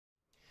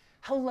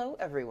Hello,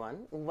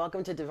 everyone.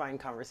 Welcome to Divine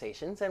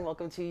Conversations and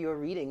welcome to your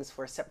readings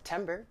for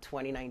September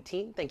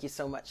 2019. Thank you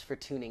so much for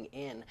tuning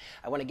in.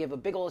 I want to give a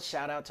big old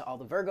shout out to all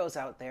the Virgos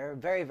out there.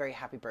 Very, very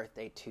happy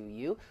birthday to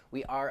you.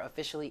 We are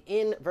officially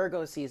in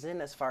Virgo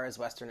season as far as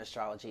Western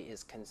astrology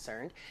is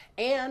concerned.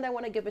 And I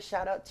want to give a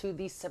shout out to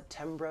the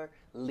September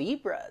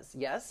Libras.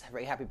 Yes,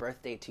 very happy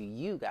birthday to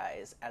you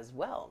guys as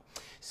well.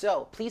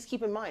 So please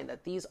keep in mind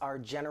that these are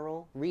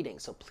general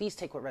readings. So please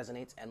take what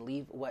resonates and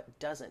leave what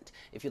doesn't.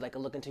 If you'd like to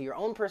look into your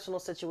own personal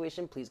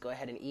situation, please go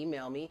ahead and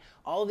email me.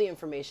 All the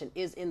information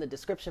is in the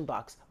description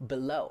box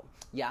below.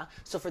 Yeah.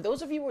 So for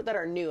those of you that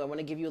are new, I want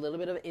to give you a little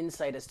bit of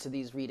insight as to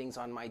these readings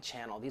on my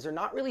channel. These are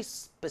not really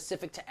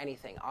specific to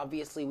anything.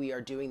 Obviously, we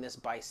are doing this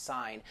by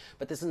sign,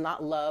 but this is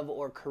not love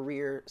or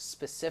career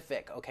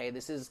specific. Okay.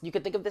 You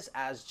could think of this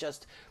as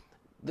just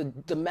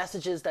the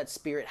messages that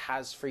Spirit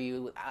has for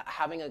you,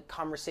 having a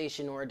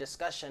conversation or a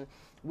discussion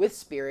with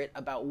Spirit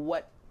about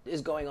what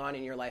is going on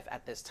in your life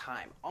at this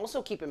time.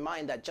 Also keep in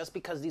mind that just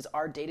because these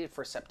are dated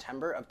for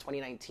September of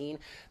 2019,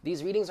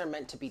 these readings are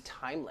meant to be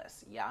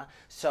timeless, yeah?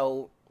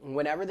 So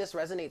whenever this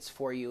resonates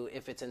for you,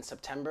 if it's in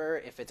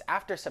September, if it's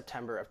after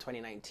September of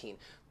 2019,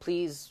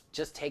 please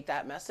just take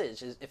that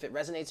message. If it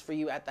resonates for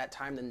you at that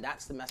time, then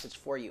that's the message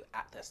for you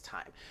at this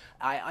time.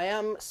 I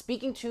am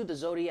speaking to the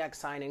Zodiac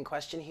sign in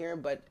question here,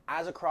 but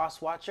as a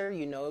cross watcher,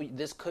 you know,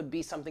 this could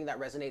be something that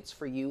resonates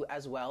for you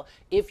as well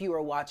if you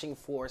are watching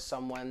for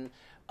someone,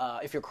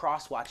 if you're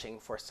cross watching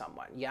for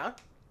someone, yeah?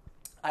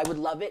 I would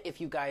love it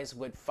if you guys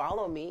would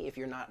follow me, if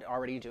you're not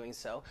already doing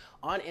so,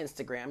 on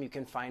Instagram. You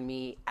can find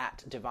me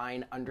at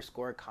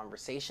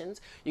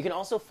divine_conversations. You can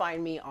also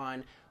find me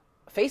on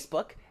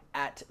Facebook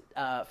at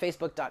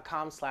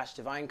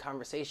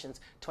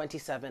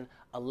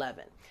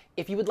facebook.com/divineconversations2711.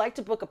 If you would like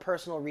to book a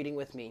personal reading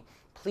with me,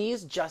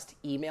 please just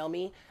email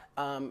me.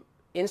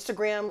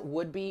 Instagram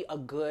would be a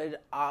good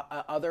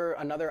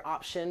another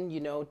option,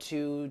 you know,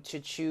 to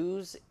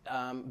choose,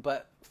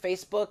 but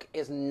Facebook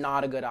is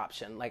not a good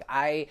option. Like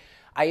I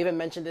even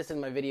mentioned this in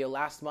my video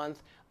last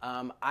month.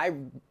 I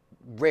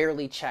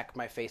rarely check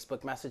my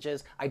Facebook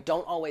messages. I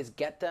don't always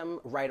get them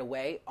right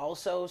away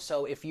also.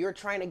 So if you're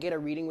trying to get a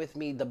reading with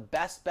me, the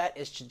best bet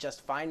is to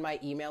just find my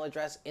email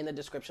address in the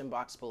description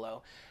box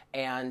below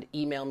and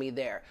email me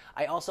there.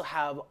 I also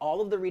have all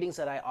of the readings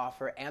that I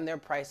offer and their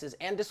prices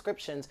and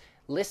descriptions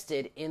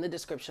listed in the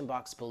description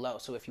box below.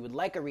 So if you would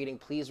like a reading,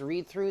 please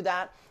read through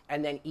that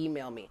and then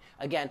email me.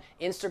 Again,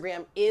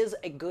 Instagram is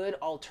a good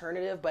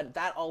alternative, but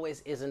that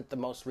always isn't the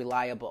most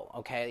reliable,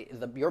 okay?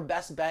 Your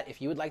best bet,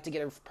 if you would like to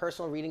get a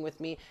personal reading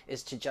with me,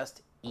 is to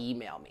just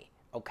email me,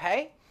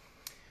 okay?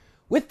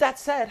 With that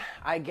said,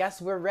 I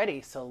guess we're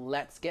ready, so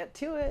let's get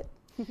to it.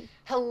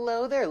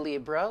 Hello there,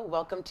 Libra.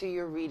 Welcome to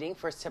your reading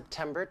for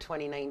September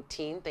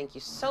 2019. Thank you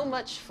so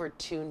much for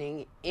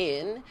tuning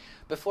in.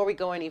 Before we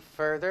go any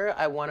further,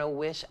 I want to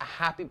wish a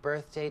happy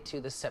birthday to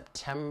the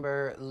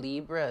September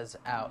Libras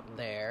out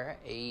there.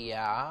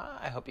 Yeah,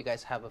 I hope you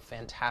guys have a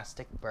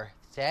fantastic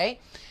birthday.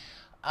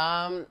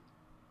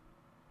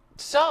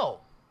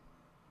 So,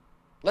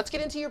 let's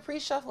get into your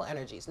pre-shuffle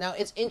energies. Now,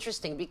 it's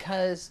interesting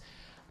because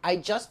I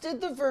just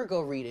did the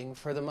Virgo reading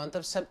for the month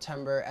of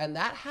September, and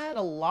that had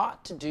a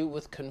lot to do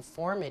with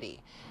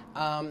conformity.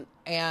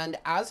 And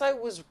as I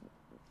was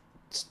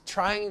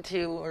starting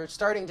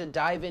to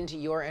dive into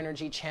your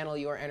energy, channel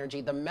your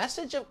energy, the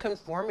message of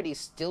conformity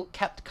still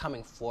kept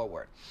coming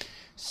forward.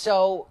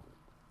 So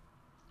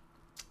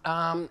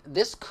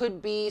this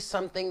could be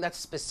something that's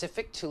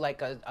specific to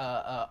like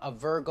a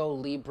Virgo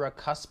Libra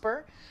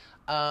cusper.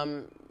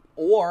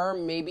 Or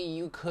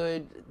maybe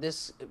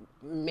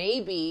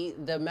maybe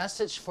the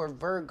message for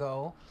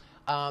Virgo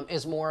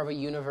is more of a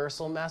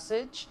universal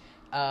message,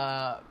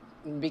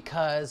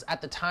 because at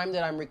the time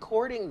that I'm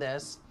recording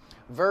this,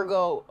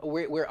 Virgo,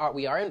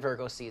 we are in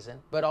Virgo season,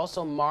 but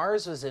also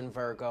Mars was in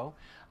Virgo.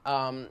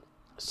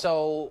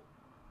 So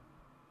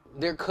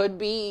there could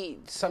be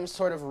some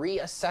sort of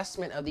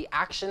reassessment of the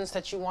actions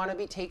that you want to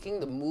be taking,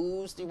 the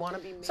moves you want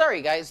to be making.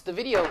 Sorry guys, the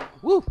video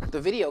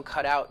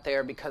cut out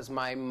there because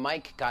my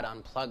mic got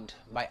unplugged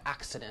by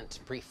accident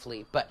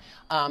briefly, but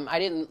I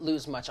didn't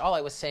lose much. All I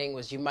was saying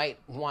was you might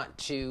want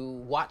to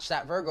watch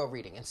that Virgo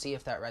reading and see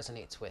if that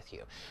resonates with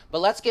you. But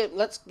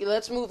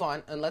let's move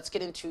on and let's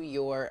get into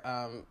your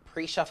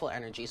pre-shuffle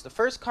energies. The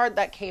first card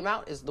that came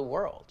out is the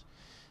World.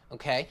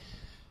 Okay.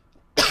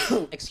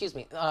 Excuse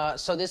me.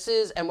 So this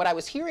is, and what I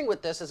was hearing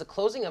with this is a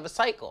closing of a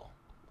cycle.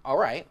 All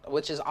right,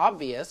 which is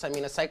obvious. I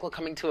mean, a cycle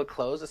coming to a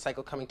close, a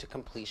cycle coming to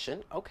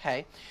completion.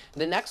 Okay.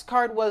 The next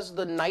card was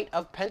the Knight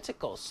of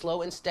Pentacles.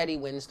 Slow and steady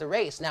wins the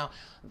race. Now,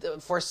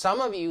 for some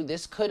of you,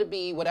 this could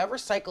be whatever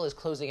cycle is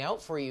closing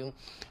out for you.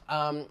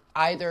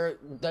 Either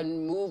the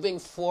moving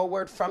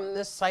forward from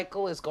this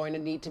cycle is going to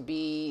need to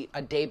be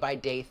a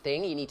day-by-day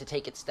thing. You need to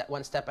take it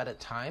one step at a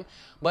time.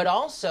 But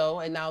also,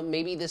 and now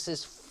maybe this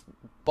is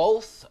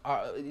both,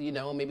 you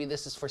know, maybe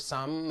this is for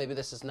some, maybe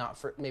this is not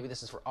for, maybe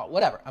this is for all,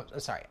 whatever. I'm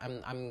sorry,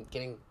 I'm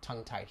getting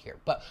tongue-tied here.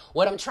 But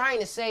what I'm trying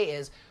to say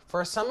is,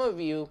 for some of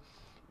you,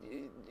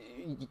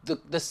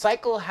 the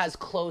cycle has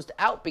closed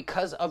out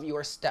because of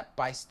your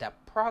step-by-step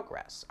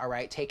progress, all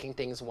right? Taking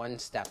things one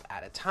step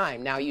at a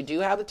time. Now, you do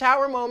have the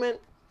Tower moment.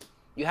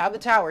 You have the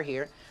Tower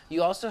here.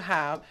 You also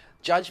have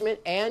Judgment,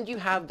 and you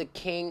have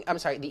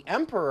the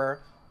Emperor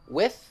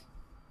with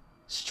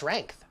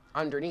Strength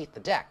underneath the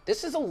deck.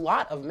 This is a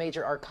lot of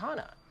major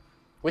arcana,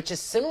 which is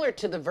similar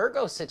to the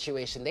Virgo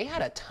situation. They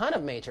had a ton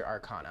of major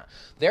arcana.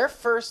 Their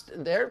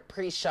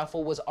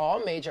pre-shuffle was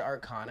all major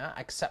arcana,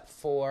 except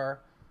for,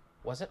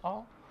 was it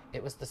all?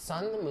 It was the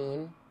Sun, the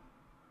Moon.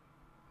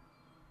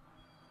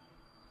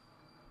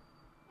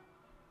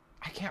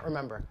 I can't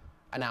remember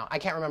now. I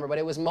can't remember, but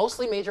it was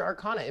mostly major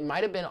arcana. It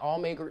might have been all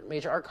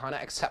major arcana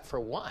except for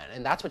one,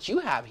 and that's what you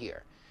have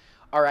here.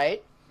 All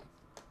right?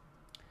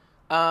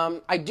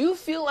 I do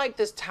feel like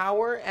this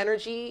Tower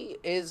energy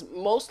is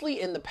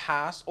mostly in the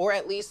past, or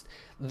at least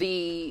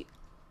the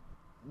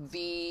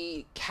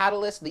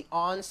catalyst, the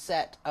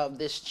onset of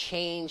this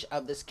change,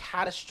 of this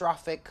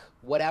catastrophic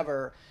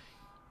whatever,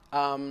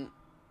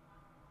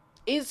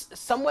 is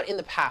somewhat in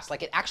the past.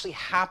 Like, it actually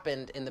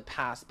happened in the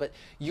past, but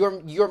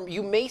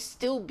you may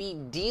still be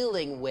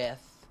dealing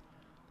with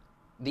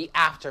the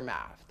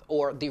aftermath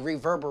or the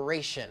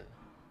reverberation,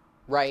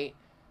 right?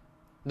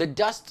 The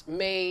dust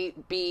may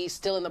be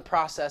still in the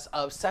process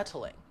of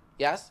settling,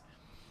 yes?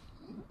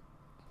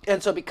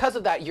 And so because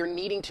of that, you're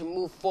needing to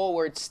move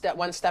forward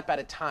one step at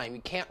a time.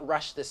 You can't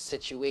rush this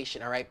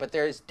situation, all right? But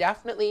there's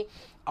definitely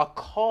a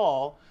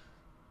call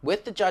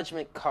with the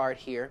Judgment card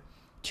here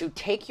to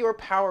take your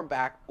power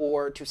back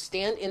or to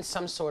stand in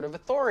some sort of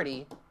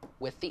authority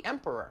with the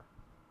Emperor.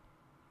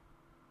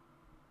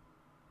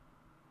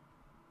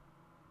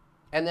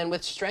 And then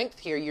with Strength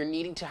here, you're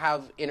needing to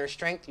have inner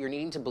strength. You're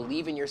needing to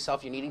believe in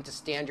yourself. You're needing to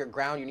stand your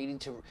ground. You're needing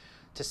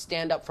to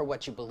stand up for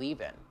what you believe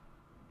in.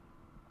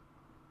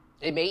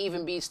 It may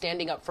even be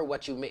standing up for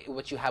what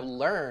you have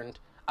learned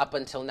up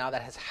until now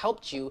that has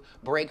helped you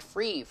break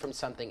free from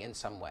something in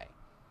some way.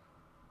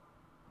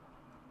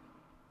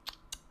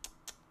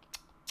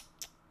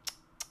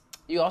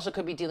 You also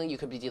could be dealing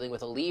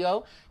with a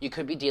Leo. You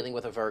could be dealing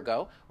with a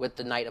Virgo with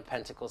the Knight of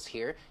Pentacles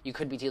here. You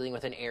could be dealing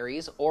with an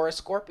Aries or a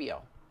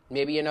Scorpio.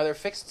 Maybe another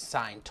fixed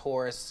sign,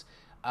 Taurus,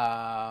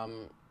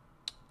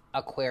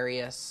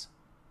 Aquarius,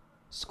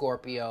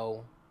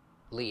 Scorpio,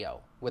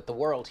 Leo, with the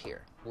World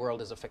here.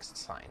 World is a fixed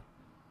sign.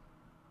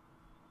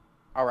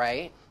 All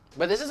right?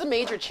 But this is a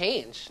major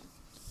change.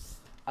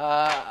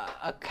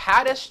 A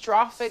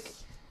catastrophic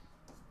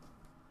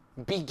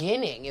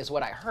beginning is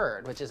what I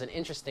heard, which is an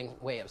interesting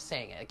way of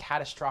saying it. A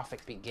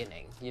catastrophic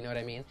beginning. You know what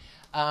I mean?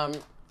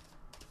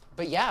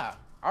 But yeah,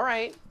 all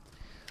right.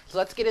 So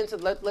let's get into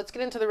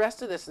the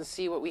rest of this and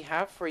see what we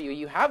have for you.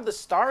 You have the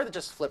Star that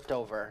just flipped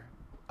over.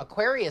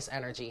 Aquarius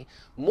energy.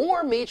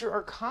 More major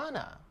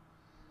arcana.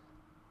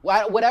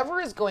 Whatever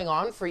is going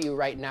on for you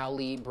right now,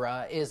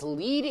 Libra, is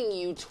leading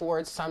you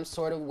towards some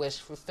sort of wish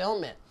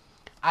fulfillment.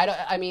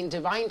 I mean,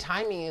 divine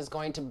timing is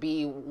going to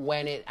be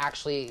when it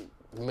actually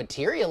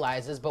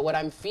materializes, but what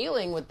I'm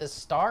feeling with this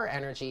Star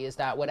energy is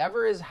that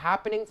whatever is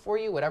happening for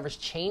you, whatever's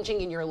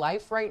changing in your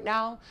life right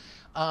now,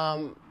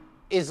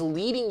 is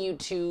leading you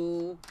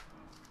to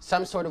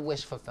some sort of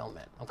wish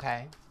fulfillment,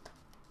 okay?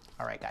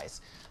 All right,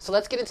 guys. So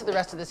let's get into the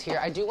rest of this here.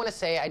 I do want to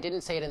say, I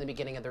didn't say it in the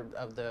beginning of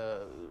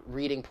the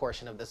reading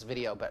portion of this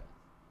video, but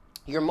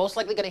you're most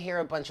likely going to hear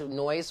a bunch of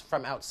noise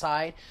from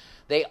outside.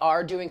 They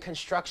are doing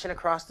construction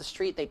across the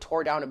street. They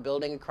tore down a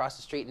building across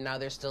the street, and now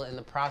they're still in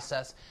the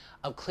process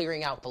of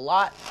clearing out the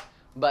lot.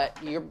 But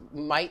you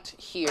might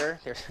hear,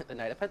 there's the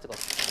Knight of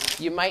Pentacles.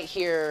 You might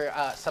hear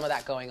some of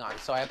that going on.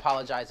 So I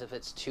apologize if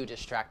it's too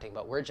distracting,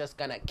 but we're just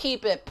going to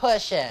keep it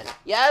pushing.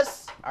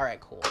 Yes? All right,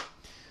 cool.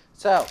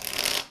 So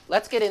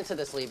let's get into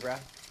this, Libra,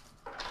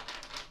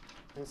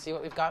 and see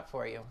what we've got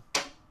for you.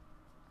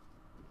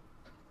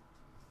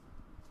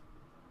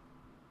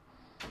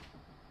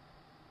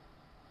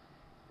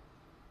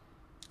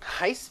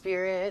 Hi,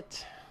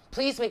 Spirit.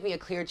 Please make me a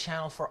clear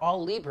channel for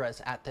all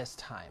Libras at this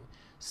time.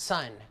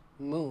 Sun,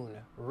 Moon,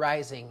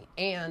 Rising,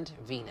 and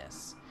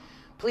Venus.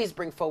 Please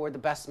bring forward the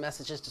best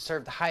messages to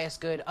serve the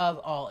highest good of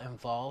all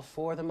involved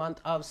for the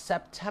month of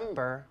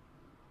September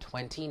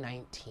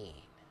 2019.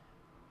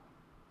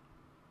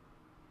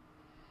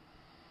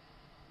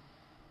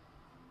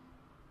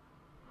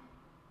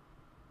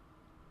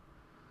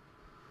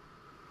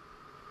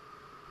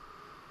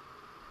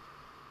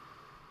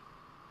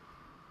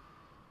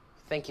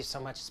 Thank you so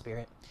much,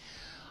 Spirit.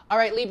 All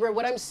right, Libra,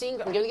 what I'm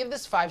seeing, I'm going to give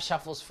this 5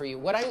 shuffles for you.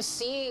 What I'm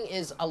seeing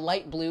is a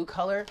light blue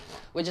color,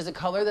 which is a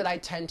color that I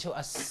tend to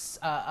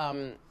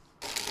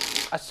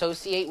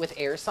associate with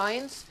air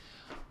signs.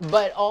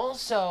 But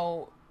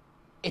also,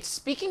 it's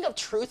speaking of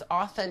truth,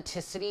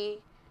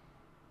 authenticity,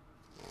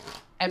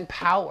 and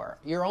power.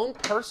 Your own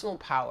personal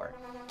power.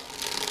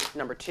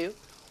 Number 2,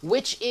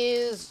 which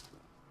is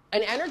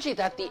an energy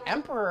that the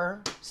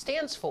Emperor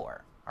stands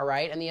for. All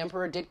right, and the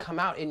Emperor did come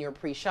out in your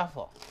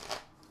pre-shuffle.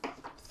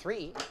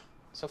 3.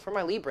 So for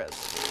my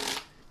Libras,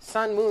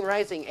 Sun, Moon,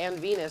 Rising, and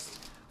Venus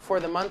for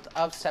the month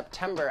of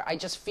September. I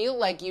just feel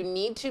like you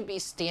need to be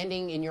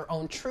standing in your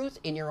own truth,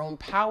 in your own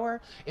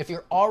power. If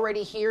you're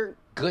already here,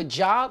 good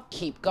job.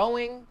 Keep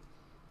going.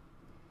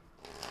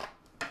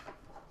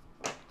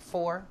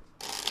 4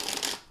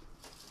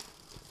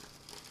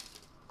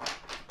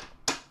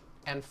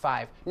 and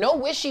 5. No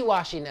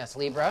wishy-washiness,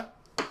 Libra.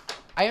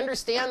 I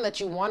understand that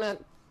you want to,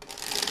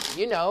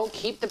 you know,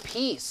 keep the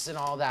peace and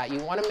all that. You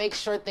want to make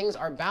sure things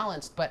are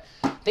balanced, but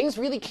things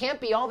really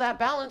can't be all that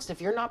balanced if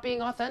you're not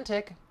being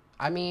authentic.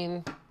 I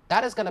mean,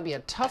 that is going to be a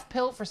tough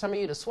pill for some of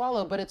you to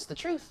swallow, but it's the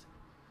truth.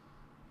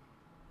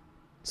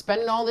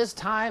 Spending all this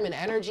time and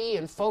energy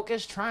and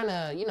focus trying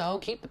to, you know,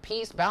 keep the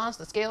peace, balance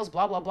the scales,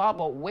 blah, blah, blah.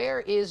 But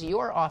where is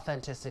your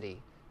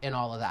authenticity in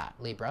all of that,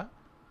 Libra?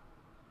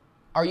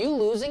 Are you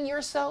losing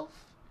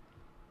yourself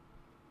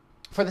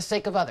for the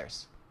sake of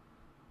others?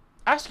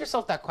 Ask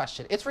yourself that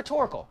question. It's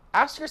rhetorical.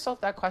 Ask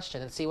yourself that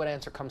question and see what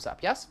answer comes up.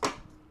 Yes?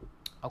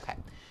 Okay.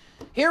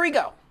 Here we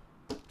go.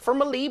 For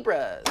my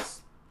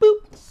Libras.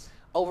 Boop.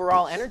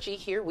 Overall energy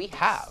here we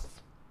have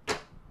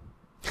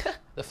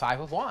the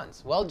 5 of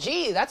Wands. Well,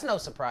 gee, that's no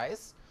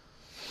surprise.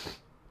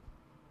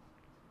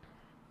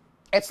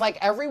 It's like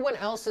everyone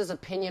else's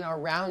opinion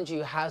around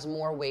you has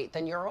more weight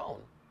than your own.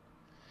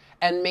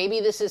 And maybe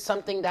this is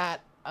something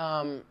that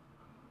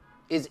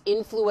is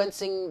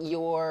influencing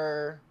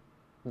your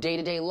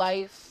day-to-day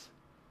life.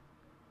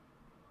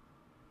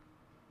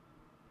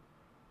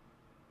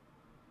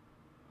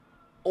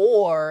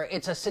 Or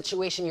it's a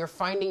situation you're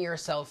finding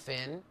yourself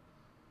in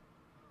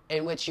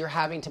which you're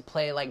having to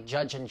play like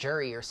judge and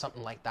jury or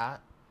something like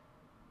that.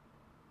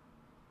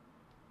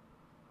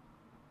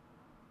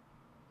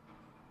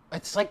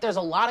 It's like there's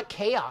a lot of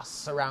chaos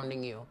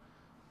surrounding you.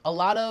 A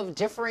lot of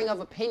differing of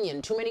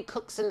opinion, too many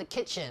cooks in the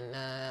kitchen,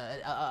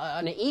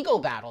 an ego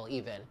battle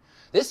even.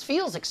 This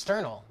feels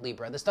external,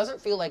 Libra. This doesn't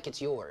feel like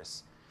it's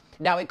yours.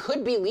 Now, it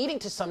could be leading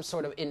to some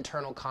sort of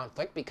internal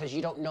conflict because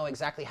you don't know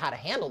exactly how to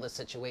handle the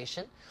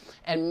situation.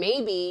 And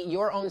maybe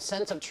your own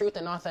sense of truth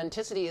and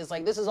authenticity is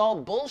like, this is all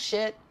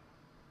bullshit,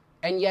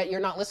 and yet you're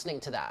not listening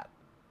to that.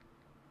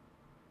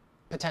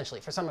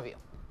 Potentially, for some of you.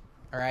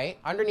 All right?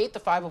 Underneath the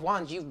 5 of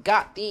Wands, you've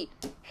got the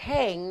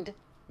Hanged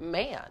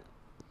Man.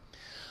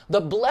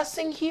 The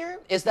blessing here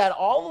is that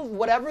all of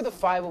whatever the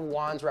 5 of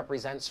Wands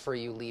represents for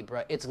you,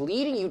 Libra, it's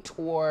leading you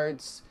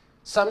towards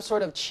some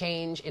sort of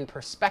change in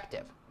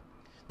perspective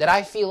that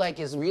I feel like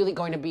is really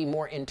going to be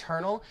more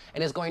internal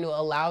and is going to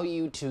allow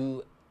you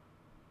to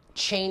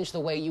change the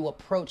way you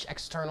approach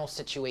external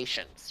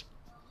situations,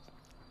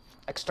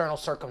 external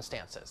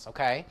circumstances,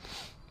 okay?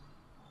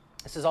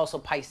 This is also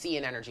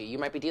Piscean energy. You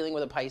might be dealing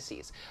with a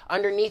Pisces.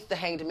 Underneath the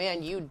Hanged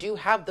Man, you do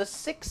have the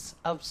 6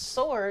 of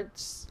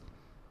Swords.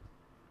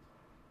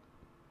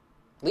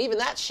 Leaving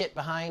that shit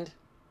behind.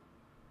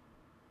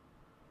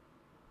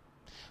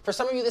 For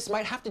some of you, this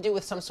might have to do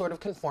with some sort of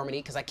conformity,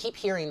 because I keep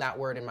hearing that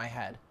word in my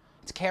head.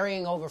 It's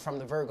carrying over from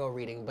the Virgo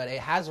reading, but it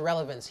has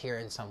relevance here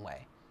in some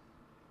way.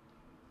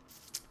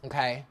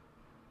 Okay?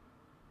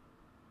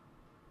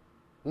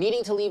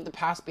 Needing to leave the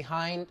past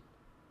behind.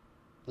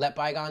 Let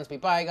bygones be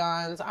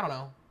bygones. I don't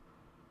know.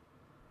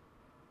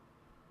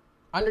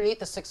 Underneath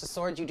the 6 of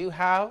Swords, you do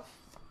have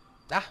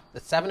the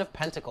 7 of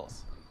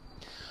Pentacles.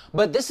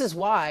 But this is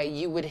why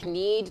you would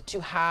need to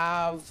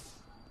have,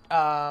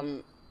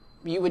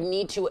 you would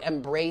need to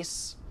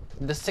embrace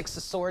the 6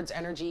 of Swords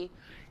energy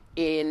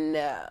in,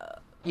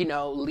 you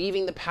know,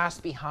 leaving the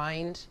past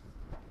behind,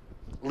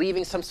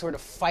 leaving some sort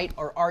of fight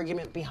or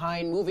argument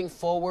behind, moving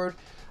forward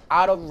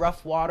out of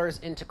rough waters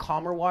into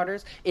calmer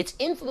waters. It's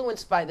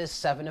influenced by this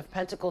 7 of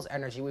Pentacles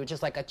energy, which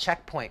is like a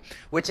checkpoint,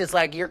 which is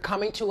like you're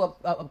coming to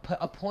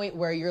a point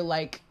where you're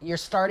like, you're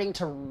starting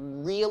to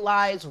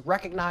realize,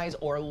 recognize,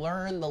 or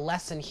learn the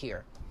lesson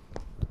here.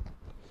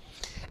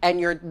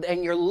 And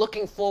you're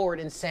looking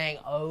forward and saying,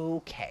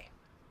 okay,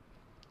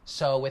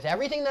 so with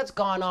everything that's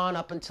gone on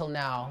up until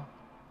now,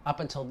 up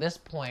until this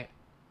point,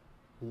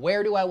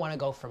 where do I want to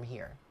go from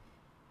here?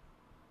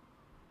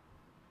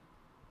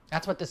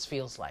 That's what this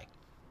feels like.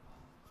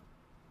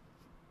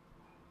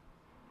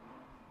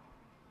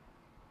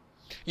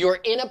 You're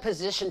in a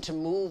position to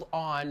move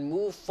on,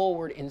 move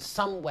forward in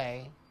some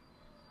way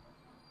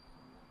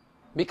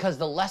because of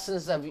the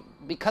lessons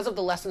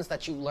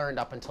that you've learned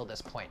up until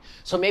this point.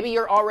 So maybe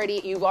you've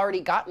already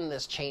gotten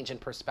this change in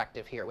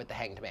perspective here with the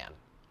Hanged Man.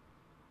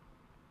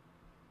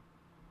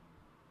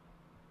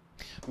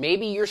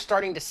 Maybe you're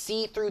starting to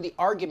see through the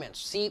arguments,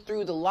 see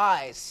through the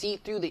lies, see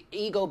through the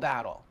ego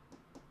battle,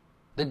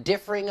 the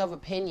differing of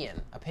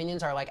opinion.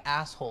 Opinions are like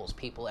assholes,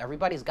 people.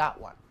 Everybody's got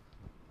one.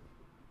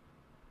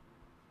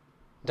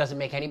 Doesn't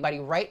make anybody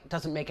right,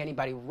 doesn't make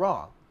anybody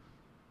wrong.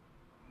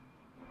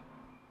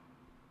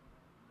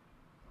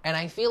 And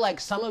I feel like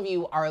some of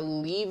you are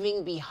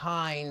leaving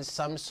behind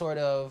some sort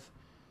of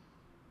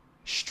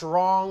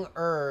strong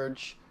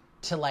urge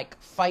to like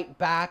fight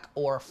back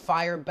or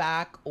fire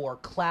back or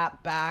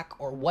clap back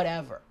or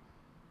whatever.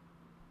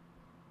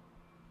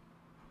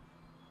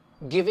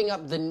 Giving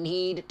up the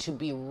need to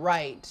be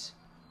right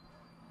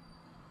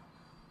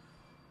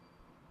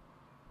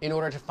in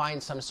order to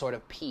find some sort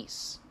of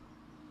peace.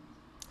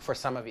 for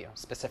some of you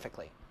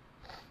specifically.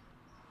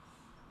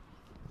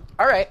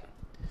 All right.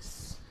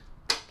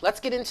 Let's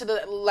get into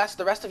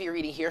the rest of your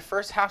reading here.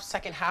 First half,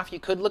 second half. You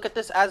could look at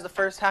this as the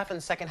first half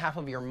and second half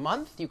of your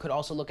month. You could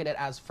also look at it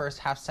as first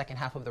half, second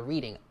half of the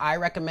reading. I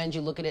recommend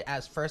you look at it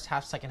as first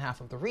half, second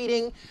half of the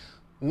reading,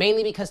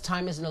 mainly because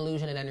time is an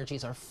illusion and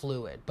energies are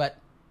fluid. But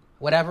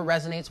whatever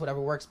resonates, whatever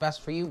works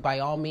best for you, by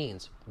all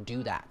means,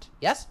 do that.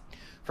 Yes?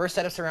 First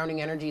set of surrounding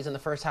energies in the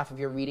first half of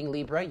your reading,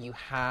 Libra, you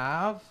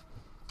have,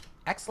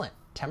 excellent,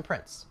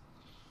 Temperance.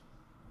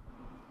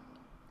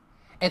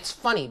 It's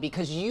funny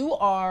because you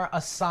are a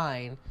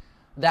sign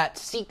that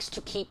seeks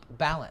to keep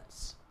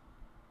balance.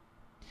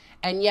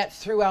 And yet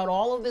throughout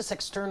all of this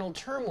external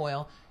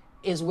turmoil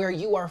is where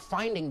you are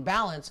finding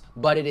balance,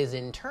 but it is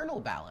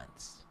internal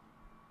balance.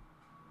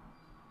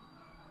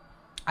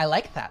 I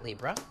like that,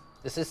 Libra.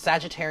 This is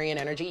Sagittarian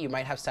energy. You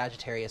might have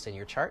Sagittarius in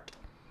your chart.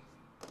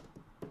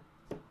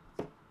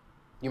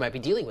 You might be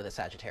dealing with a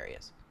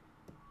Sagittarius.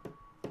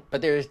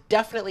 But there's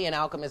definitely an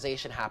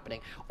alchemization happening.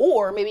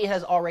 Or maybe it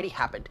has already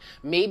happened.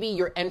 Maybe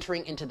you're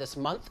entering into this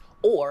month,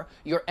 or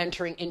you're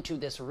entering into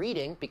this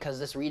reading, because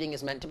this reading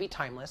is meant to be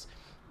timeless,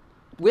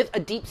 with a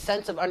deep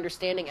sense of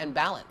understanding and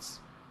balance.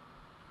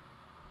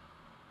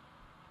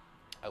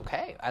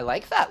 Okay, I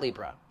like that,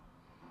 Libra.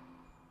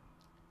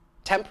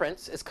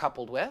 Temperance is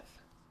coupled with...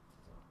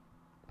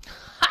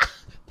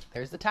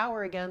 There's the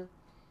Tower again.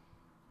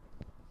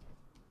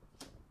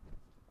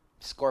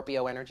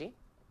 Scorpio energy.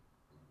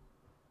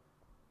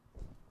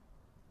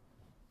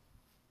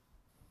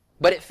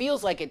 But it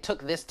feels like it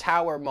took this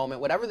Tower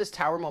moment, whatever this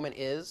Tower moment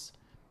is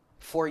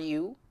for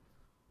you,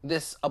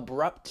 this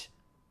abrupt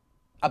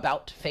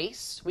about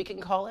face, we can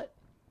call it,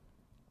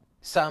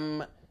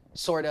 some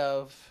sort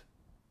of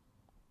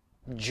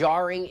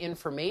jarring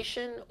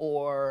information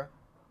or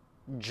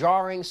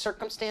jarring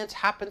circumstance,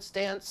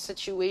 happenstance,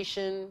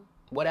 situation,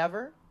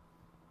 whatever.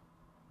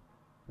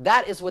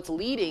 That is what's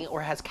leading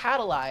or has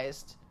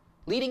catalyzed,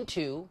 leading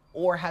to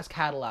or has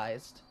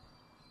catalyzed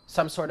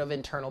some sort of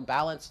internal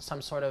balance,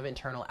 some sort of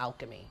internal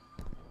alchemy.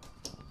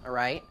 All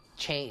right?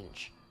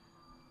 Change.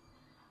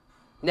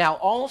 Now,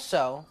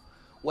 also,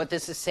 what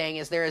this is saying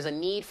is there is a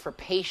need for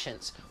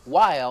patience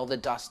while the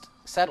dust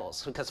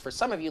settles. Because for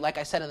some of you, like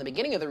I said in the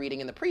beginning of the reading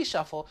in the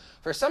pre-shuffle,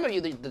 for some of you,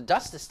 the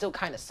dust is still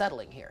kind of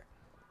settling here,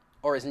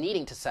 or is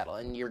needing to settle,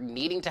 and you're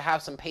needing to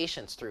have some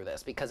patience through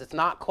this because it's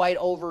not quite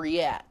over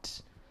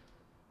yet.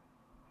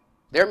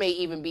 There may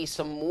even be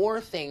some more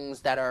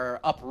things that are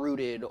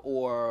uprooted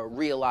or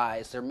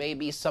realized. There may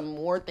be some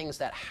more things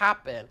that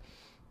happen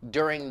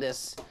during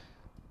this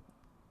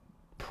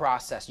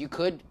process. You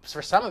could,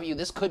 for some of you,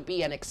 this could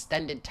be an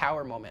extended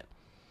Tower moment.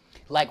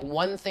 Like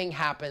one thing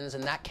happens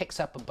and that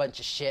kicks up a bunch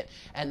of shit,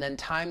 and then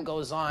time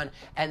goes on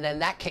and then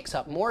that kicks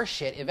up more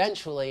shit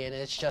eventually, and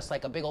it's just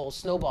like a big old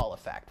snowball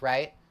effect,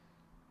 right?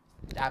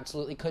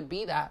 Absolutely could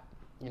be that.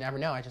 You never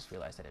know. I just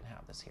realized I didn't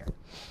have this here.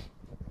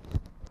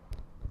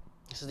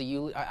 This is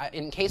the,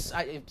 in case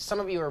if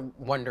some of you are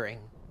wondering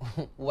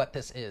what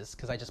this is,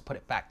 because I just put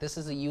it back. This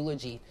is a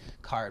eulogy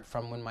card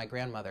from when my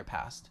grandmother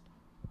passed.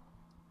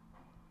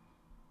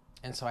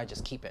 And so I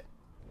just keep it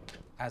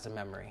as a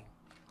memory.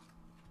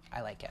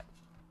 I like it.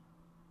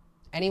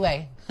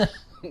 Anyway,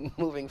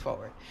 moving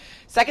forward.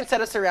 Second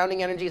set of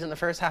surrounding energies in the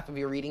first half of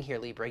your reading here,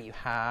 Libra. You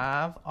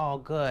have, all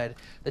good,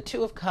 the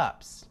Two of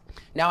Cups.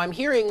 Now I'm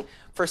hearing,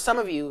 for some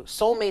of you,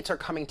 soulmates are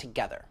coming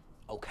together.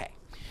 Okay.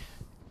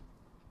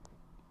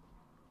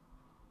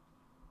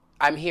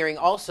 I'm hearing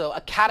also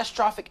a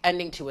catastrophic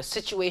ending to a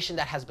situation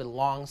that has been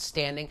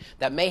long-standing,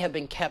 that may have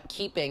been kept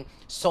keeping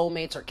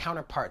soulmates or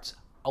counterparts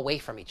away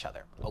from each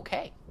other.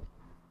 Okay.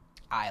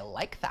 I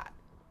like that.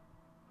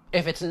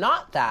 If it's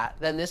not that,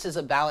 then this is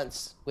a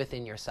balance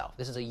within yourself.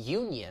 This is a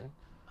union,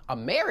 a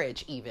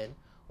marriage even,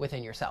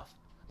 within yourself.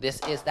 This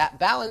is that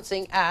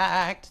balancing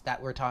act that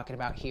we're talking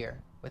about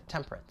here with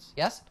Temperance.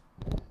 Yes?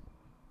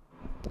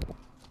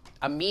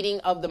 A meeting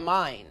of the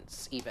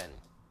minds, even.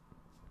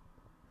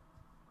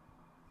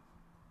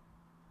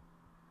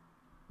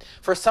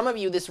 For some of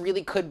you, this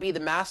really could be the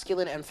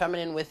masculine and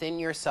feminine within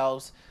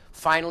yourselves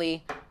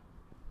finally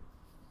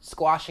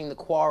squashing the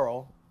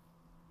quarrel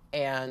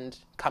and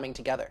coming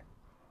together.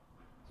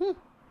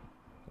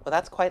 Well,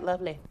 that's quite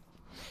lovely.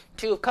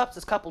 Two of Cups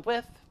is coupled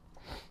with,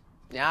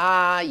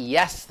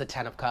 yes, the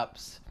Ten of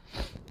Cups.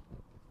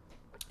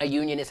 A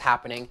union is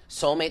happening.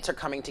 Soulmates are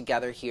coming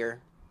together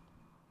here.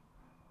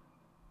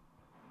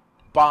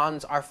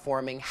 Bonds are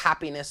forming.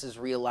 Happiness is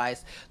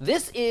realized.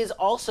 This is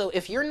also,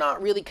 if you're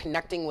not really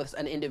connecting with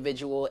an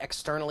individual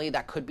externally,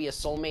 that could be a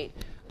soulmate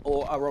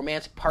or a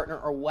romantic partner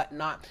or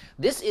whatnot.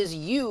 This is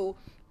you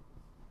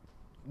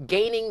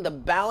gaining the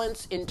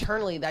balance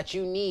internally that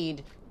you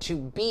need to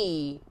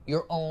be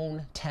your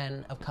own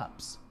Ten of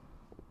Cups.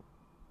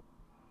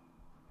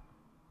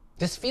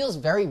 This feels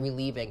very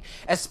relieving,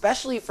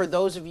 especially for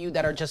those of you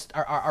that are just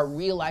are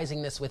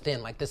realizing this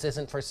within. Like this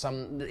isn't for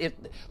some,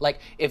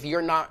 if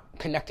you're not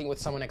connecting with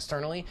someone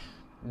externally,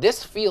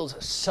 this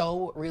feels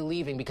so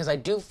relieving, because I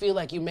do feel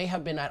like you may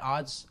have been at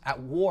odds, at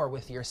war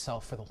with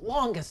yourself for the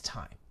longest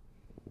time.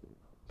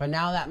 But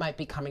now that might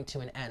be coming to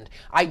an end.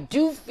 I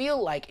do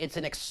feel like it's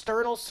an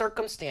external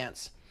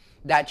circumstance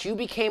that you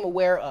became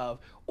aware of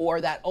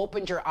or that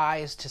opened your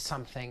eyes to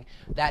something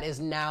that is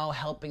now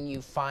helping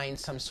you find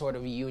some sort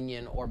of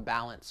union or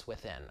balance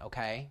within,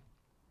 okay?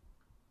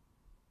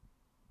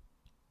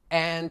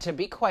 And to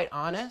be quite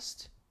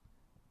honest,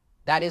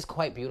 that is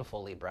quite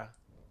beautiful, Libra.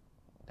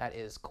 That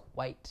is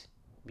quite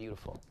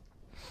beautiful.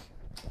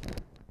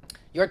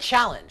 Your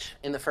challenge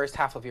in the first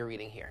half of your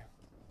reading here.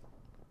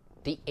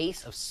 The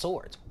Ace of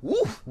Swords.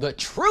 Woo! The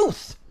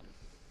truth!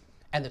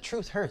 And the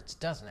truth hurts,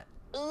 doesn't it?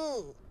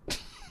 Ooh.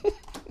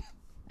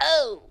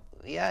 Oh!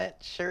 Yeah, it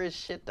sure as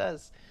shit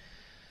does.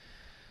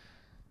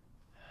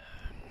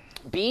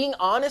 Being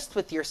honest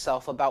with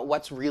yourself about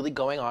what's really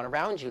going on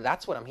around you.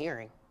 That's what I'm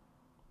hearing.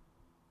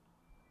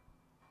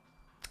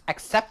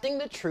 Accepting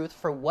the truth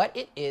for what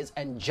it is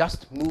and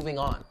just moving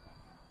on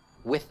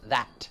with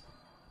that.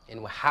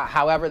 And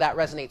however that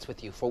resonates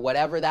with you, for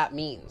whatever that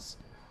means.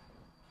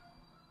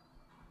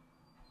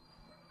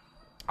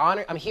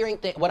 Honor,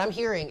 what I'm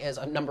hearing is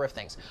a number of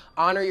things.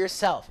 Honor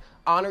yourself,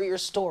 honor your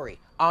story,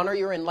 honor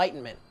your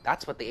enlightenment.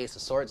 That's what the Ace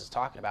of Swords is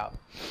talking about.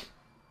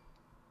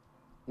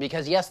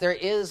 Because yes, there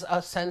is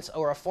a sense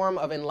or a form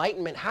of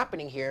enlightenment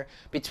happening here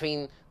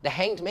between the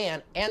Hanged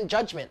Man and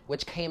Judgment,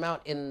 which came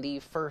out in the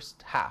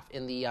first half,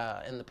 in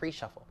the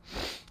pre-shuffle.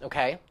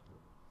 Okay?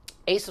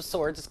 Ace of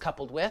Swords is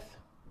coupled with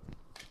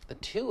the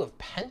Two of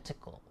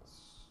Pentacles.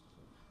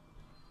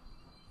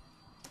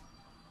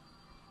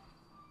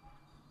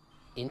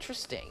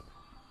 Interesting.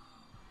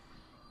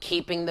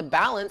 Keeping the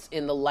balance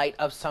in the light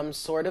of some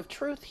sort of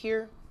truth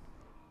here.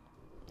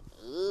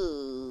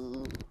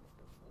 Ooh.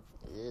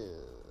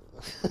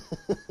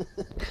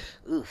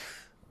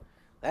 Oof.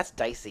 That's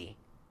dicey.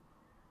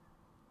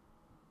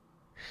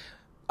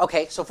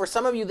 Okay, so for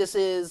some of you, this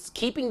is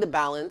keeping the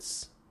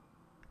balance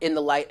in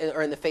the light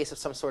or in the face of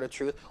some sort of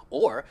truth,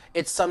 or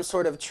it's some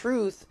sort of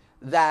truth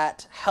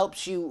that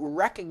helps you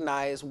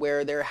recognize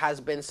where there has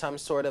been some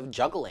sort of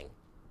juggling.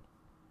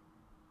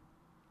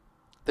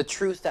 The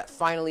truth that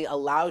finally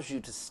allows you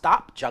to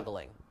stop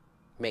juggling,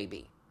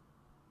 maybe.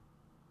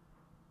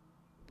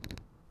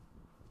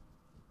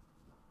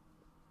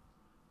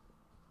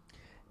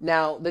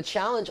 Now, the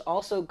challenge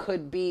also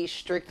could be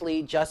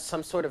strictly just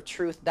some sort of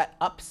truth that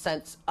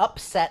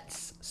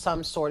upsets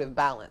some sort of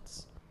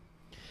balance.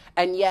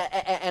 And yet,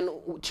 and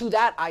to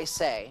that I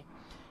say,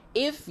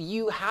 if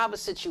you have a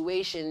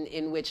situation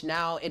in which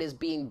now it is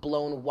being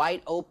blown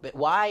wide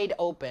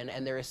open,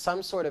 and there is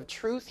some sort of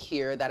truth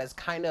here that is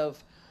kind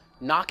of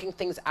knocking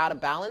things out of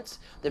balance,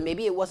 then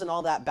maybe it wasn't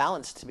all that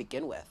balanced to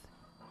begin with.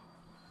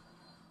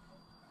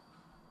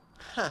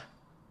 Huh.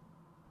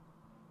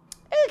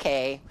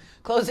 Okay.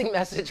 Closing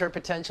message or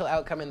potential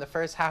outcome in the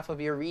first half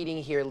of your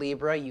reading here,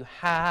 Libra. You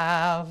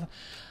have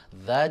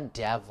the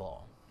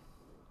Devil.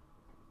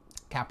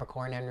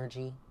 Capricorn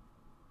energy.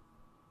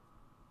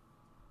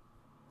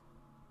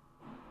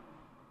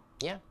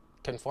 Yeah,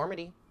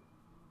 conformity.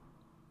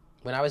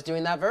 When I was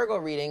doing that Virgo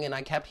reading and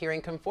I kept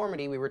hearing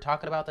conformity, we were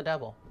talking about the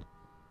Devil.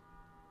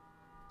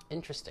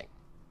 Interesting.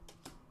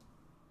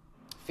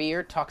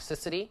 Fear,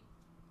 toxicity,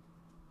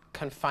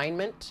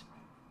 confinement,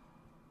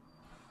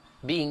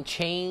 being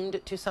chained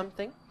to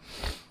something.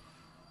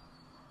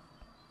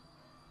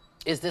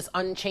 Is this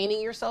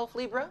unchaining yourself,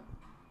 Libra?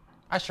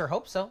 I sure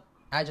hope so.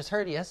 I just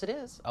heard, yes, it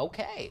is.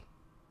 Okay.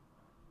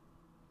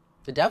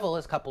 The Devil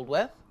is coupled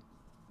with...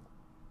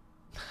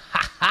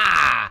 Ha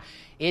ha!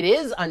 It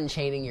is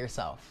unchaining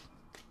yourself.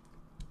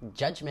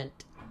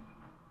 Judgment.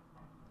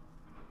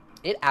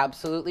 It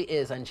absolutely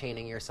is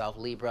unchaining yourself,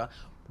 Libra.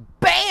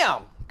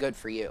 Bam! Good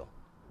for you.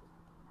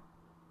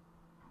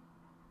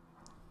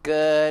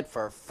 Good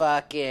for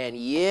fucking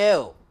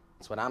you.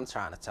 That's what I'm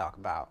trying to talk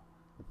about.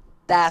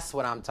 That's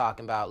what I'm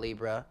talking about,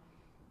 Libra.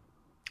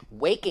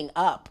 Waking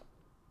up.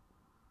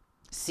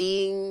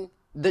 Seeing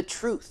the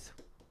truth.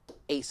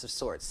 Ace of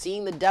Swords.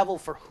 Seeing the Devil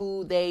for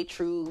who they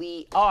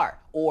truly are.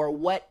 Or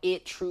what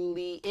it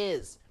truly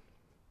is.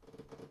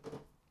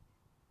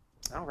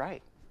 All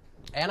right.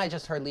 And I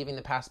just heard leaving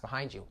the past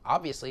behind you.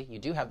 Obviously, you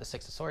do have the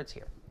Six of Swords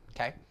here.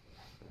 Okay?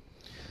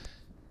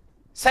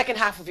 Second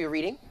half of your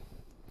reading.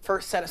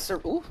 First set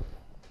of... Ooh,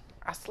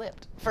 I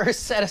slipped.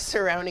 First set of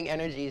surrounding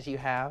energies you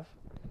have.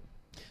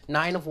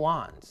 Nine of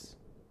Wands.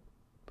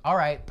 All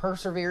right.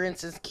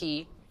 Perseverance is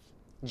key.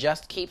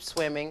 Just keep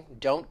swimming.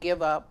 Don't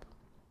give up.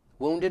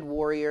 Wounded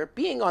warrior.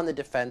 Being on the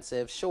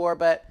defensive. Sure,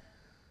 but...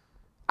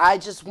 I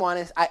just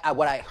want to...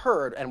 what I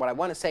heard and what I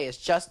want to say is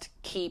just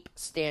keep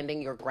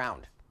standing your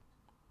ground.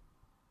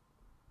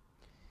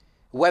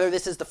 Whether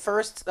this is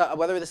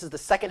the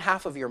second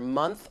half of your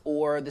month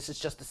or this is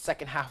just the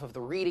second half of the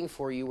reading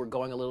for you, we're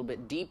going a little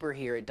bit deeper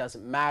here. It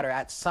doesn't matter.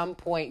 At some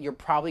point, you're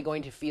probably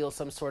going to feel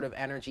some sort of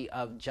energy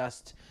of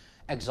just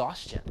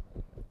exhaustion.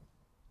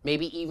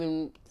 Maybe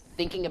even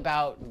thinking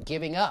about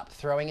giving up,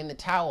 throwing in the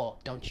towel.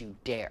 Don't you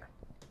dare.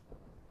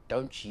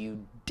 Don't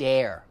you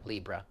dare,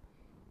 Libra.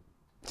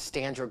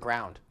 Stand your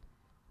ground.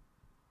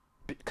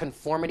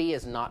 Conformity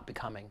is not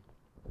becoming.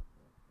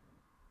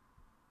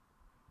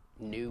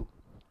 New.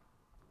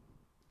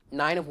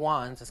 Nine of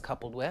Wands is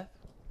coupled with,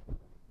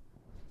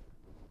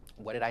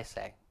 what did I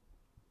say?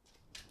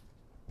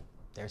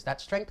 There's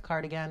that Strength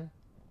card again.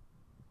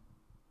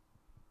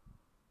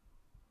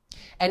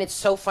 And it's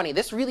so funny.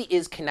 This really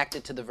is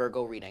connected to the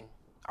Virgo reading.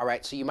 All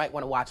right, so you might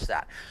want to watch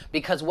that.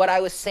 Because what I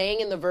was saying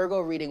in the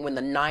Virgo reading when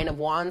the Nine of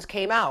Wands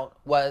came out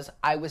was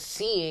I was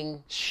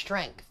seeing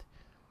strength.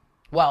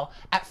 Well,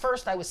 at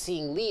first I was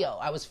seeing Leo.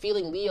 I was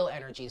feeling Leo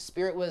energy.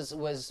 Spirit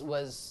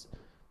was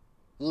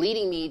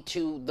leading me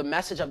to the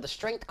message of the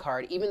Strength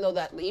card, even though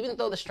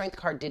the Strength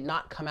card did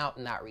not come out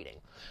in that reading.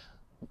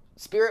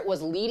 Spirit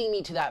was leading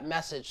me to that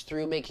message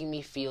through making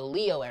me feel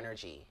Leo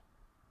energy.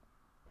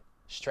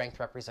 Strength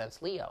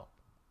represents Leo.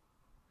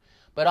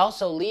 But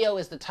also Leo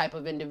is the type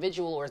of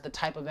individual or is the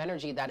type of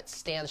energy that it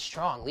stands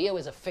strong. Leo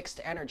is a fixed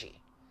energy.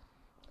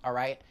 All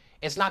right?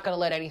 It's not going to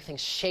let anything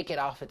shake it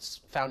off its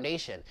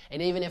foundation.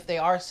 And even if they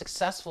are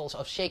successful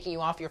of shaking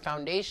you off your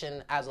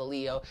foundation as a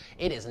Leo,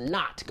 it is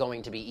not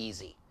going to be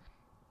easy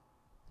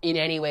in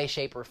any way,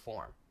 shape, or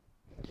form.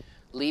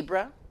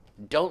 Libra,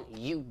 don't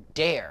you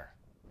dare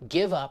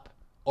give up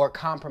or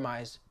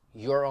compromise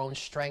your own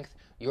strength,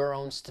 your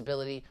own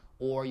stability,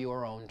 or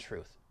your own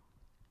truth.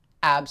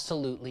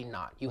 Absolutely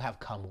not. You have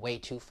come way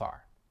too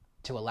far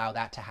to allow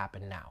that to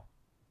happen now.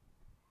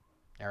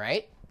 All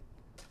right?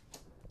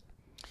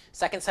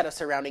 Second set of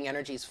surrounding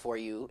energies for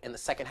you in the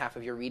second half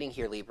of your reading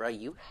here, Libra,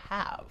 you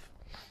have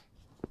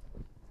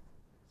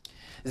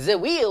the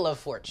Wheel of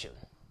Fortune.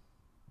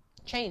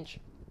 Change.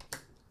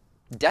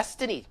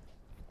 Destiny.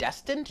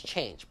 Destined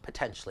change,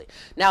 potentially.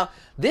 Now,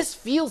 this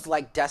feels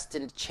like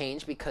destined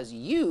change because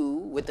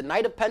you, with the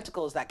Knight of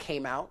Pentacles that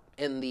came out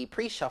in the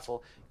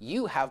pre-shuffle,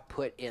 you have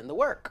put in the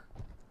work.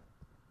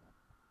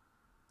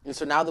 And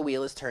so now the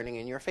wheel is turning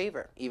in your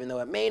favor, even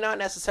though it may not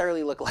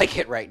necessarily look like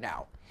it right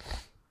now.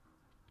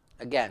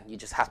 Again, you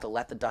just have to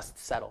let the dust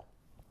settle.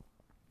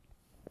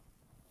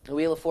 The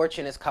Wheel of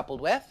Fortune is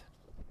coupled with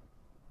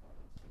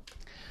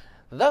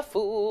the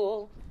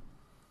Fool.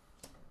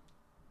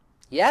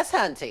 Yes,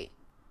 hunty.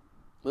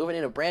 Moving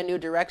in a brand new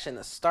direction,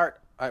 the start,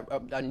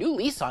 a new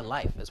lease on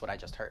life is what I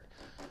just heard.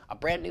 A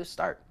brand new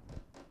start.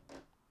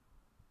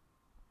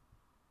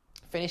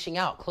 Finishing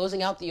out,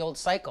 closing out the old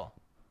cycle.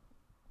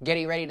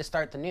 Getting ready to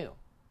start the new.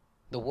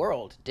 The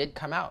World did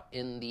come out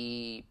in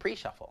the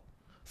pre-shuffle.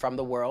 From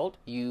the World,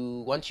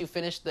 once you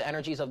finish the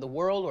energies of the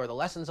World or the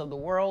lessons of the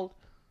World,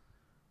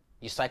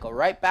 you cycle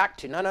right back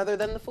to none other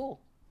than the Fool.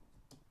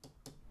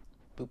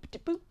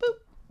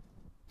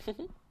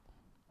 Boop-de-boop-boop.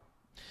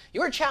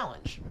 Your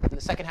challenge in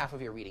the second half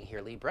of your reading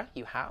here, Libra,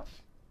 you have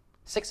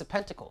Six of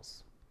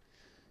Pentacles.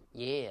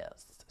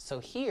 Yes. So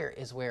here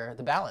is where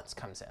the balance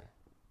comes in.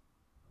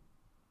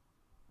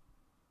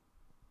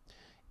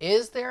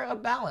 Is there a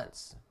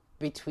balance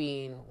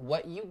between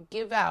what you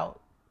give out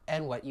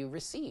and what you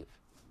receive?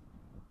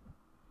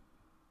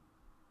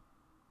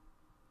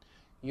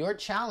 Your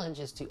challenge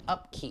is to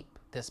upkeep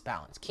this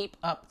balance. Keep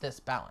up this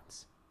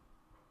balance.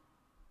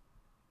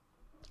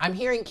 I'm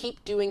hearing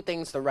keep doing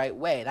things the right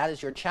way. That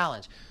is your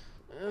challenge.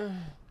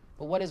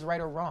 But what is right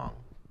or wrong?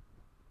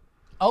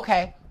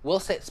 Okay,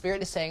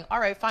 Spirit is saying, all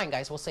right, fine,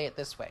 guys, we'll say it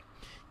this way.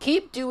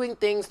 Keep doing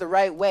things the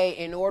right way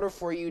in order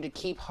for you to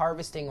keep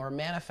harvesting or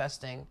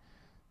manifesting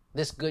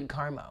this good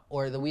karma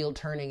or the wheel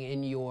turning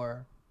in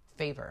your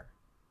favor.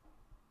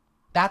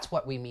 That's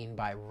what we mean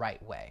by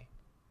right way.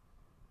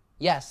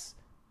 Yes,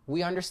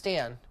 we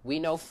understand. We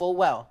know full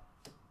well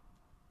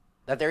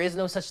that there is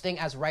no such thing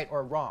as right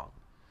or wrong.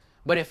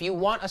 But if you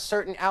want a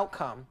certain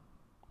outcome,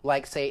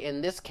 like say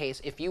in this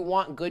case, if you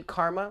want good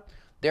karma,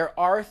 there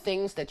are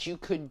things that you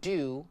could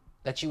do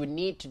that you would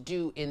need to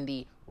do in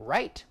the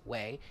right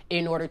way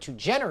in order to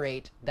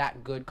generate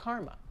that good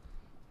karma.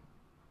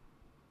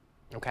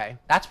 Okay?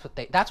 That's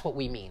what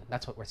we mean.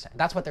 That's what we're saying.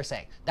 That's what they're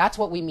saying. That's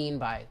what we mean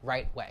by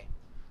right way.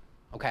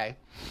 Okay?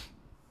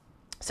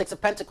 Six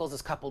of Pentacles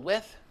is coupled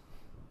with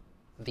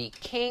the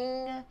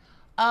King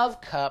of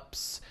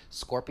Cups,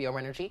 Scorpio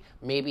energy,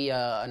 maybe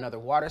another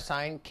water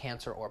sign,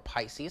 Cancer or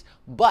Pisces,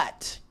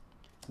 but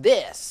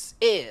this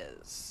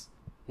is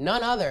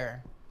none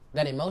other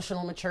than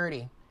emotional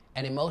maturity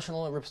and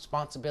emotional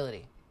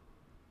responsibility.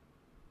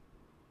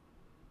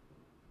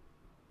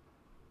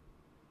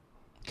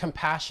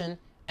 Compassion,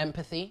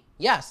 empathy,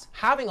 yes,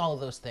 having all of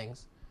those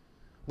things,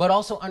 but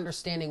also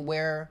understanding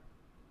where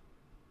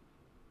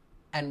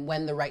and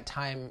when the right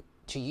time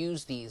to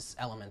use these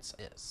elements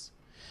is.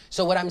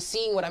 So what I'm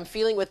seeing, what I'm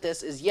feeling with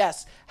this is,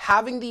 yes,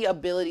 having the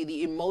ability,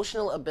 the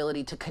emotional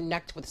ability to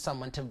connect with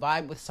someone, to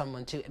vibe with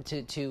someone, to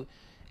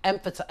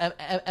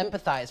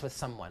empathize with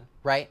someone,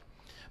 right?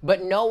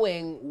 But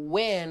knowing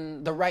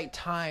when the right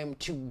time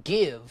to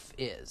give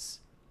is.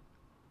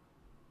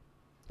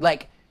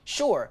 Like,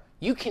 sure,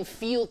 you can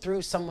feel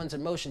through someone's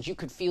emotions. You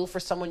could feel for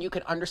someone. You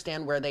could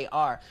understand where they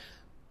are.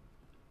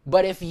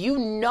 But if you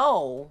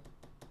know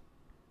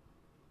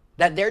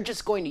that they're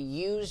just going to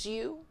use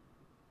you,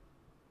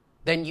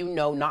 then you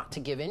know not to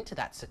give into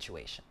that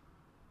situation.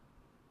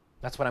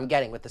 That's what I'm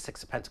getting with the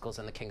Six of Pentacles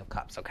and the King of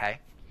Cups, okay?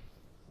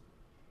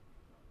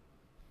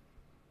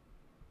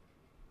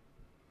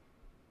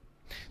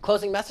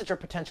 Closing message or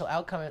potential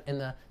outcome in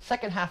the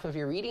second half of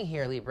your reading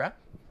here, Libra.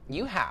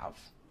 You have...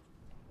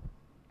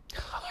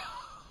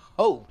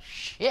 Oh,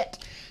 shit.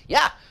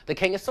 Yeah, the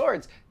King of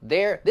Swords.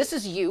 This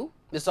is you.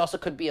 This also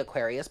could be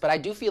Aquarius, but I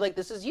do feel like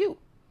this is you.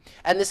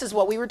 And this is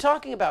what we were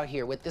talking about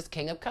here with this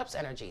King of Cups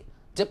energy.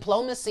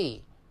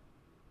 Diplomacy.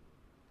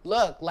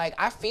 Look, like,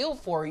 I feel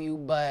for you,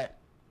 but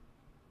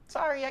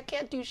sorry, I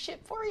can't do shit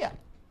for you.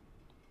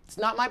 It's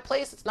not my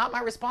place. It's not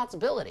my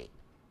responsibility.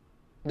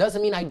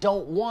 Doesn't mean I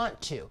don't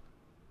want to.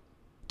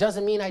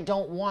 Doesn't mean I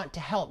don't want to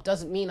help.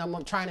 Doesn't mean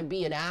I'm trying to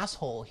be an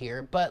asshole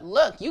here. But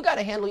look, you got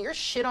to handle your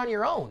shit on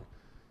your own.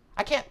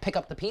 I can't pick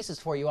up the pieces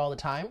for you all the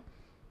time.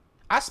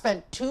 I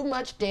spent too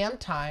much damn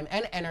time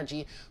and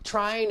energy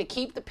trying to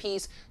keep the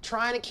peace,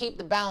 trying to keep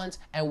the balance.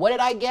 And what did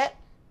I get?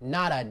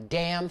 Not a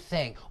damn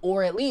thing.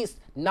 Or at least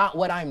not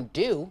what I'm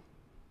due.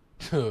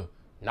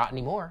 Not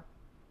anymore.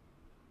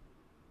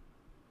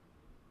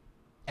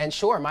 And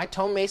sure, my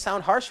tone may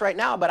sound harsh right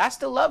now, but I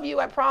still love you,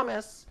 I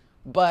promise.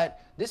 But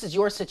this is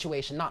your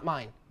situation, not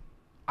mine.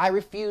 I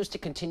refuse to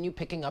continue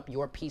picking up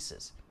your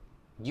pieces.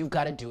 You've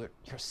got to do it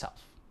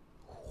yourself.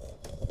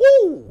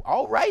 Woo!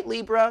 All right,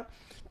 Libra.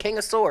 King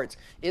of Swords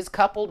is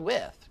coupled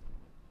with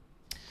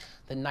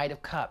the Knight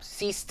of Cups.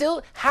 See,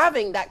 still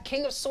having that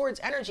King of Swords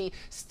energy,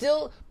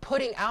 still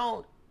putting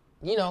out,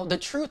 you know, the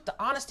truth, the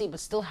honesty, but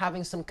still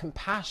having some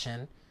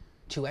compassion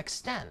to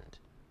extend.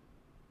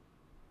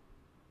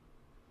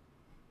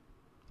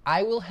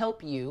 I will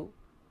help you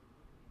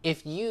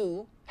if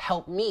you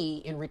help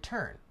me in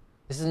return.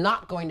 This is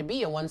not going to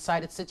be a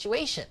one-sided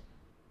situation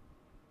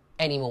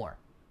anymore.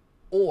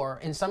 Or,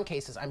 in some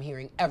cases, I'm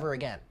hearing ever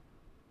again.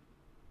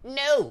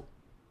 No.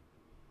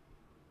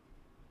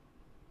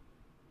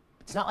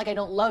 It's not like I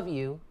don't love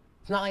you.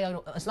 It's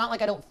not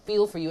like I don't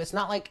feel for you. It's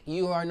not like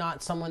you are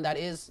not someone that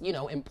is, you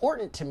know,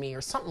 important to me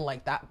or something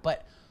like that.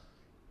 But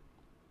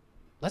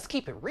let's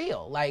keep it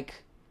real. Like,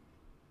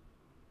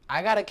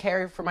 I got to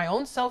care for my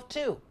own self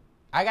too.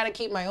 I got to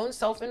keep my own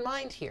self in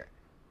mind here.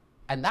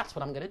 And that's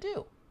what I'm going to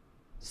do,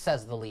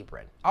 says the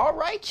Libran. All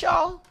right,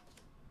 y'all.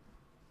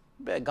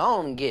 Better go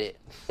on and get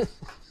it.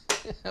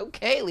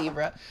 Okay,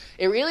 Libra.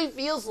 It really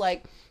feels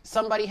like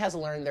somebody has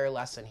learned their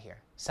lesson here.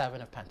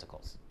 7 of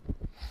Pentacles.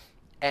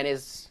 And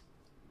is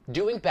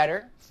doing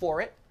better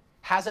for it.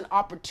 Has an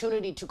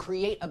opportunity to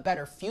create a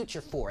better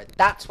future for it.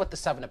 That's what the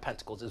 7 of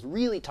Pentacles is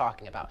really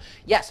talking about.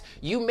 Yes,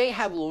 you may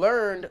have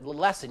learned the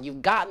lesson.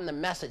 You've gotten the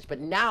message. But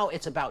now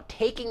it's about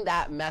taking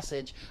that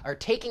message or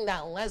taking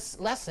that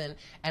lesson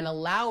and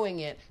allowing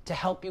it to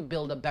help you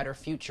build a better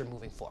future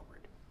moving forward.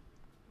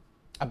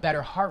 A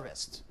better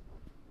harvest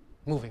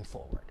moving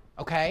forward.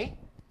 Okay?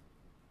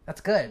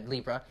 That's good,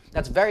 Libra.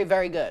 That's very,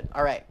 very good.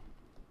 All right.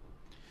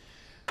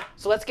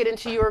 So let's get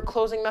into your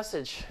closing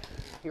message,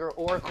 your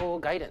oracle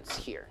guidance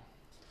here.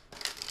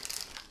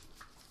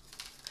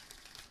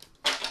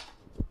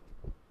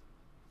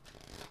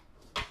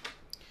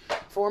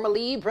 For my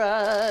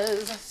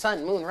Libras,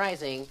 Sun, Moon,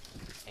 Rising,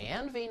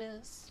 and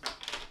Venus.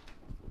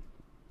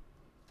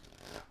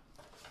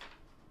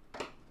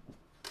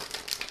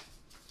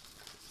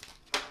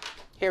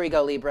 Here we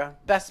go, Libra.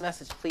 Best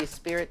message, please,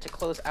 Spirit, to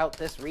close out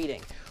this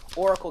reading.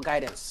 Oracle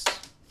guidance.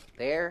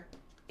 There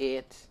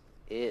it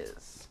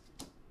is.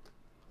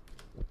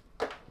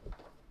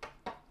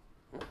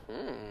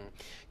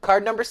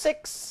 Card number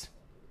 6.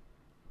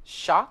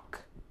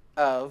 Shock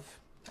of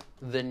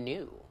the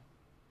new.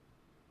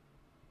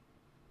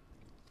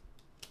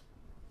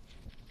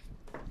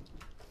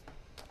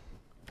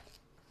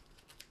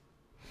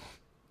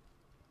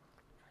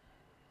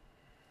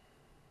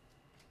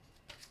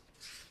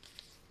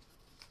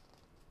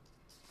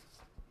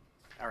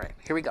 All right,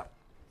 here we go.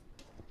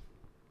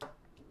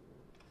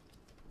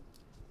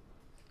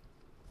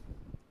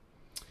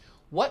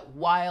 What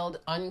wild,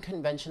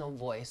 unconventional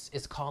voice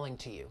is calling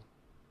to you?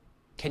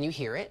 Can you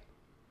hear it?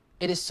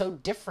 It is so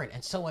different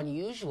and so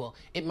unusual.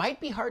 It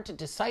might be hard to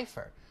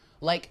decipher,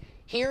 like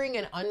hearing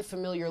an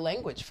unfamiliar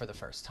language for the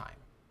first time.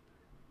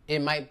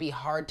 It might be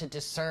hard to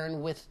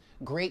discern with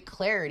great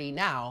clarity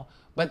now,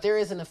 but there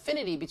is an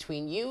affinity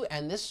between you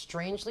and this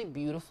strangely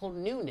beautiful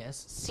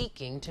newness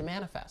seeking to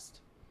manifest.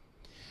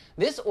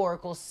 This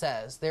oracle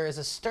says there is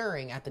a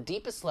stirring at the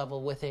deepest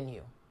level within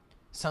you.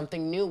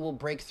 Something new will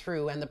break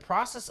through, and the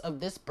process of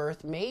this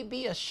birth may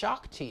be a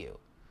shock to you.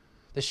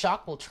 The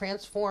shock will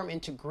transform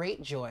into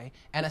great joy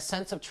and a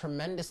sense of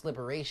tremendous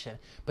liberation,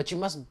 but you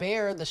must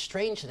bear the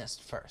strangeness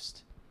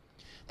first.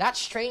 That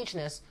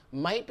strangeness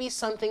might be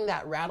something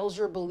that rattles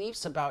your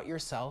beliefs about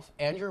yourself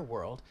and your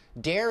world,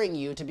 daring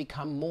you to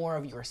become more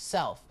of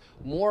yourself,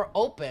 more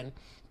open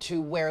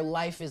to where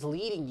life is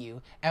leading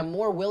you, and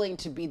more willing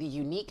to be the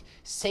unique,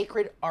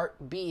 sacred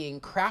art being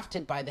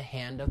crafted by the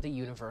hand of the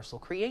universal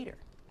creator.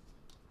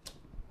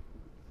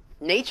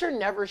 Nature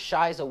never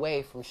shies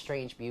away from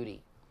strange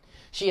beauty.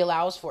 She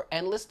allows for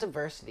endless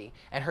diversity,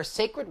 and her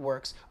sacred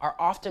works are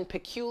often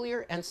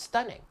peculiar and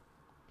stunning.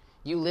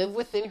 You live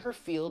within her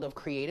field of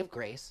creative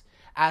grace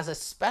as a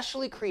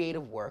specially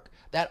creative work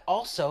that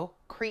also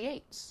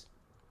creates.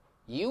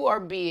 You are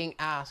being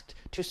asked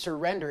to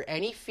surrender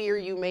any fear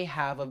you may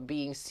have of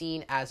being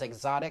seen as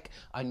exotic,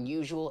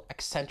 unusual,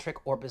 eccentric,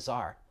 or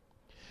bizarre.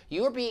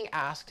 You are being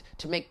asked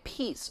to make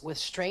peace with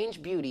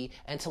strange beauty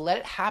and to let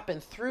it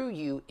happen through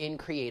you in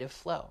creative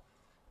flow.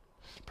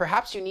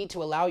 Perhaps you need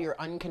to allow your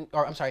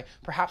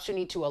perhaps you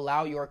need to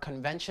allow your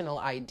conventional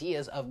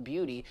ideas of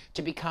beauty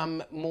to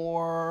become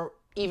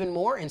even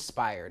more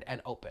inspired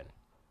and open.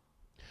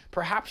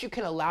 Perhaps you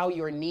can allow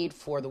your need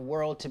for the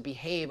world to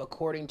behave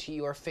according to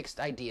your fixed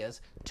ideas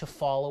to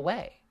fall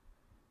away.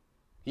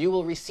 You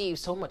will receive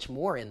so much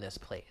more in this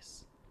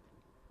place.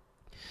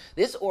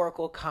 This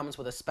oracle comes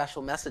with a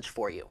special message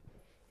for you.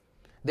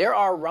 There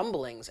are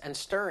rumblings and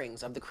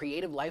stirrings of the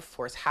creative life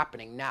force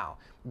happening now,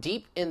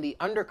 deep in the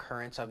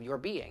undercurrents of your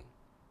being.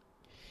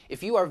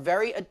 If you are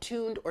very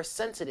attuned or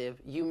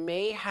sensitive, you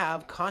may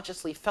have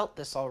consciously felt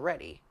this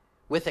already,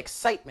 with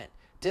excitement,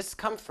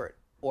 discomfort,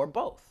 or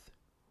both.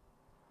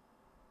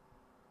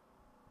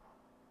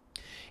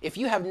 If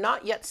you have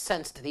not yet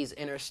sensed these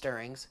inner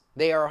stirrings,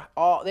 they are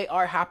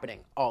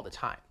happening all the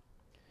time.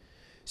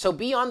 So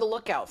be on the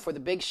lookout for the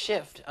big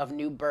shift of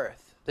new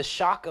birth, the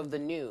shock of the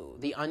new,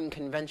 the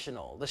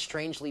unconventional, the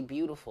strangely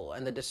beautiful,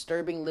 and the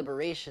disturbing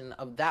liberation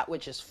of that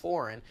which is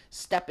foreign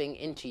stepping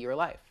into your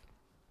life.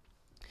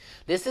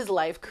 This is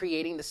life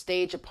creating the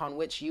stage upon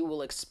which you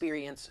will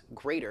experience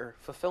greater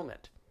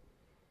fulfillment.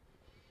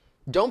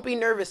 Don't be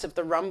nervous if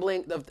the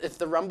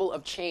rumble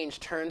of change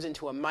turns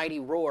into a mighty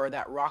roar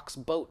that rocks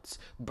boats,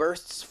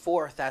 bursts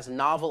forth as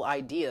novel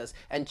ideas,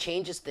 and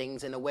changes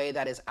things in a way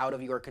that is out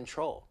of your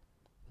control.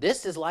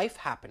 This is life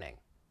happening.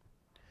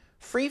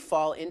 Free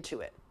fall into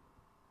it.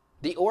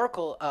 The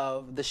oracle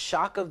of the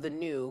shock of the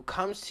new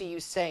comes to you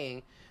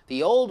saying,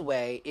 the old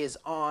way is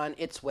on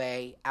its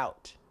way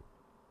out.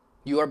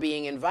 You are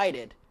being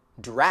invited,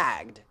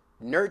 dragged,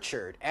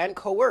 nurtured, and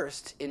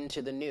coerced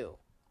into the new.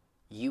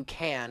 You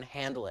can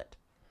handle it.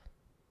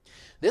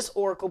 This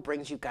oracle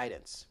brings you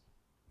guidance.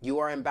 You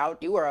are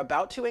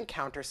about to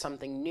encounter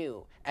something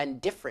new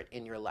and different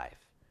in your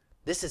life.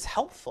 This is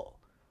helpful.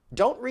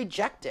 Don't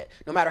reject it,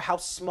 no matter how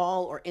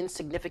small or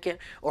insignificant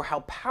or how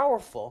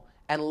powerful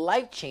and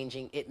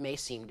life-changing it may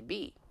seem to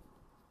be.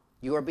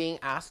 You are being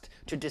asked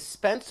to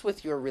dispense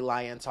with your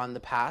reliance on the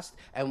past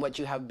and what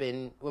have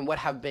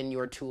been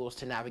your tools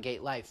to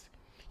navigate life.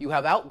 You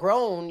have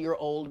outgrown your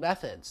old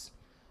methods.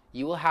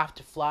 You will have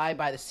to fly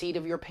by the seat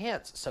of your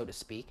pants, so to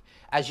speak,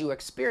 as you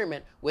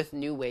experiment with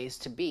new ways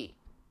to be.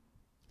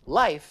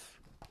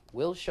 Life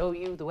will show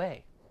you the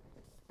way.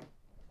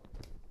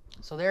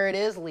 So there it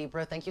is,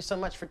 Libra. Thank you so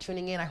much for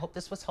tuning in. I hope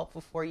this was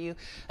helpful for you.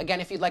 Again,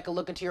 if you'd like a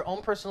look into your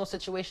own personal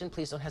situation,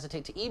 please don't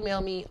hesitate to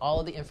email me. All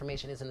of the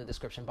information is in the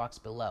description box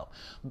below.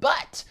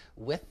 But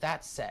with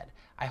that said,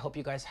 I hope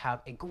you guys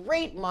have a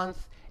great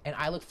month, and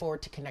I look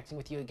forward to connecting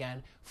with you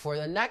again for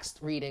the next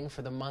reading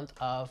for the month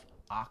of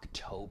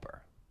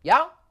October.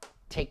 Yeah?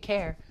 Take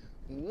care.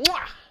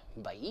 Mwah!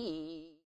 Bye.